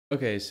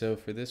Okay, so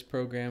for this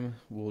program,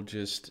 we'll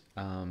just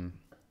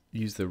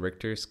use the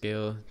Richter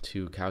scale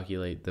to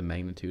calculate the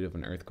magnitude of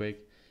an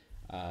earthquake.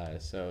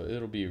 So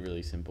it'll be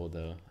really simple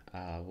though.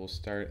 We'll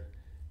start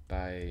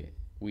by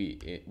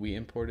we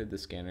imported the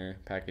scanner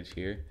package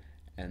here,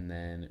 and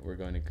then we're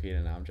going to create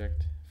an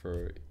object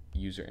for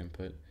user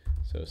input.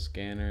 So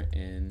scanner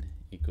in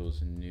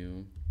equals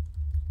new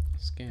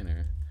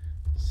scanner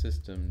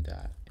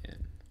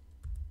system.in.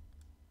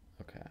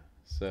 Okay,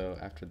 so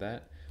after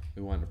that,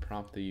 we want to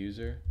prompt the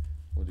user.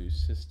 We'll do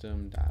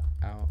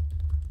system.out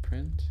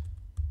print,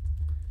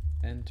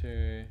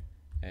 enter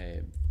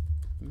a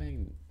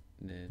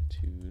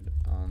magnitude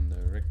on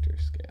the Richter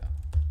scale.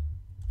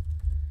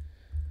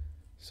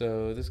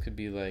 So this could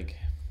be like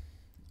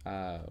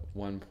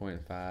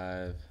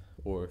 1.5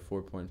 or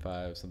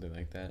 4.5, something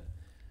like that.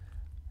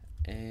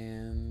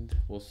 And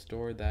we'll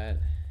store that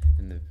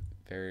in the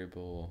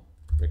variable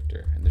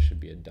Richter, and this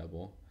should be a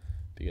double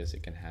because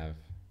it can have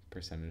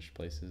percentage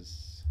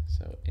places.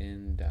 So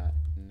in dot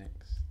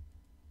next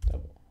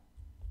double.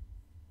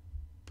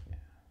 Yeah.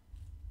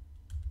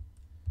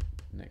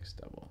 Next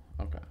double.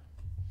 Okay.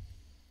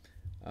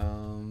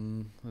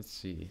 Let's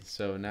see.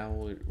 So now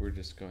we're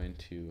just going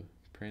to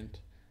print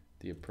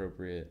the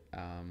appropriate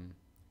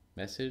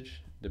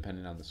message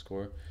depending on the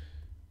score.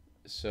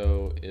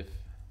 So if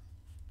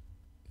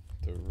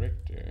the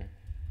Richter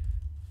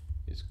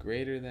is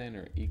greater than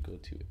or equal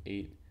to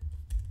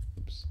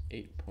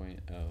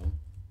 8.0,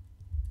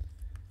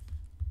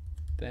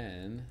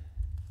 then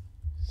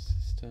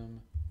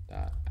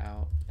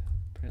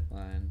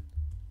system.out.println,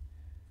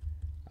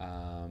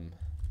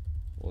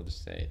 we'll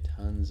just say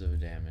tons of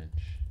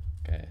damage.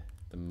 Okay,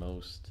 the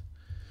most,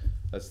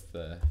 that's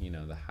the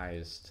the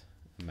highest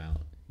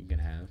amount you can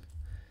have.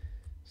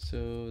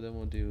 So then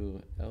we'll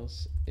do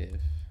else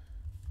if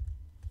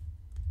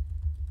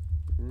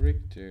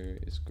Richter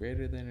is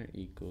greater than or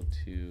equal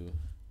to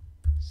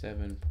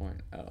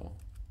 7.0. Okay,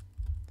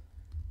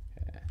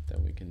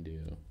 then we can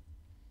do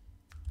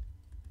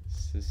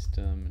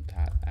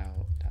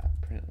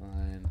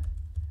system.out.println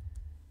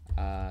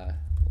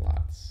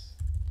lots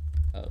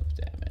of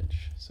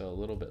damage. So a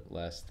little bit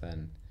less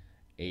than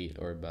 8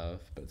 or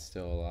above, but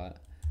still a lot.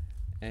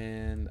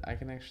 And I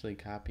can actually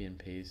copy and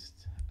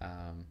paste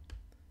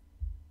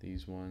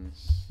these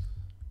ones.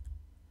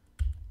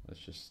 Let's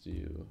just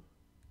do,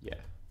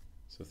 yeah,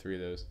 so 3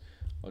 of those.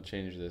 I'll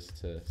change this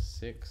to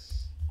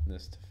 6,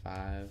 this to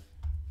 5,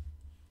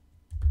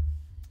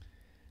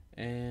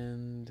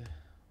 and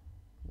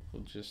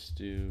we'll just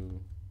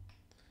do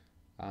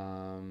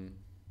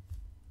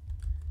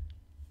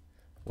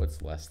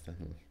what's less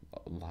than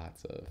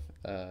lots of,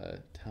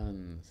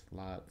 tons,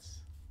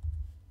 lots,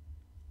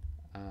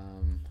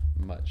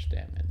 much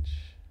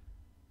damage,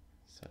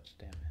 such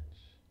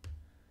damage,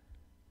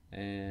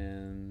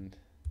 and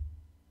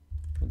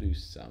we'll do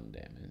some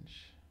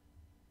damage.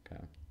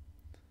 Okay,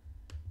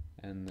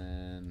 and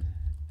then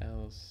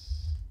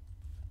else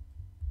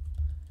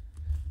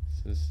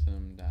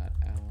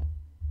system.out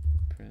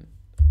print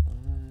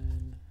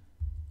line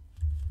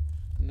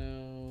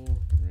no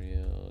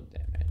real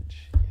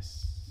damage.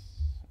 Yes.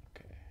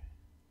 Okay,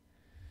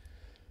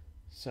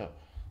 so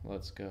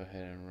let's go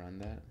ahead and run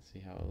that, see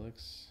how it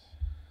looks.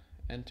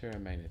 Enter a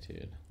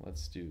magnitude.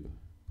 Let's do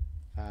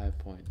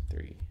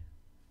 5.3.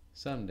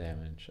 Some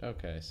damage.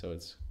 Okay, so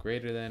it's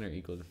greater than or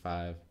equal to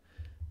 5,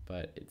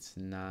 but it's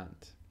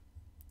not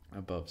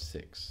above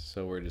 6.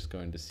 So we're just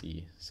going to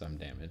see some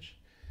damage.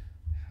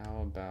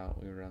 How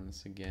about we run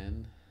this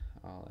again?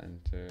 I'll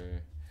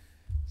enter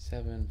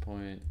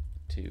 7.2.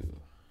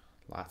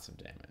 Lots of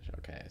damage.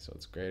 Okay, so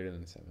it's greater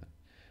than 7.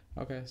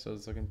 Okay, so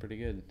it's looking pretty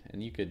good.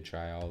 And you could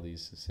try all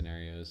these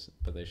scenarios,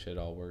 but they should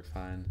all work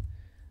fine.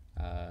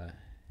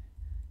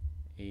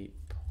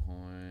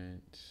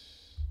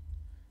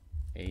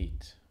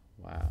 8.8.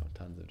 Wow,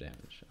 tons of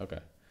damage. Okay.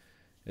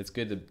 It's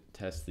good to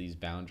test these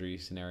boundary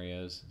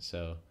scenarios,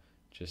 so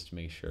just to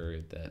make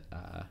sure that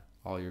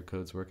all your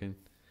code's working.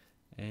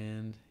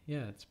 And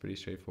yeah, it's pretty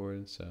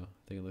straightforward, so I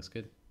think it looks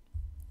good.